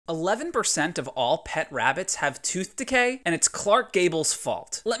11% of all pet rabbits have tooth decay, and it's Clark Gable's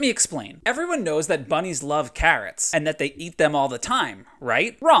fault. Let me explain. Everyone knows that bunnies love carrots, and that they eat them all the time,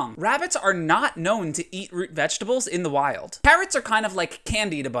 right? Wrong. Rabbits are not known to eat root vegetables in the wild. Carrots are kind of like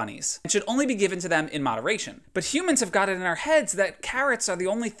candy to bunnies, and should only be given to them in moderation. But humans have got it in our heads that carrots are the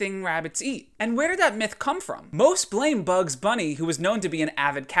only thing rabbits eat. And where did that myth come from? Most blame Bugs Bunny, who was known to be an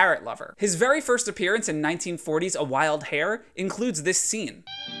avid carrot lover. His very first appearance in 1940's A Wild Hare includes this scene.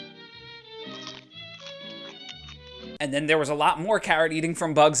 And then there was a lot more carrot eating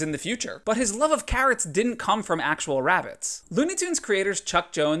from Bugs in the future. But his love of carrots didn't come from actual rabbits. Looney Tunes creators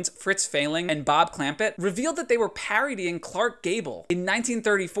Chuck Jones, Fritz Failing, and Bob Clampett revealed that they were parodying Clark Gable in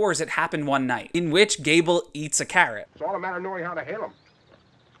 1934's It Happened One Night, in which Gable eats a carrot. It's all a matter of knowing how to hit them.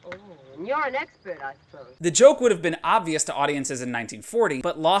 Oh, and you're an expert, I suppose. The joke would have been obvious to audiences in 1940,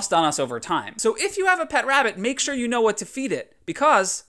 but lost on us over time. So if you have a pet rabbit, make sure you know what to feed it, because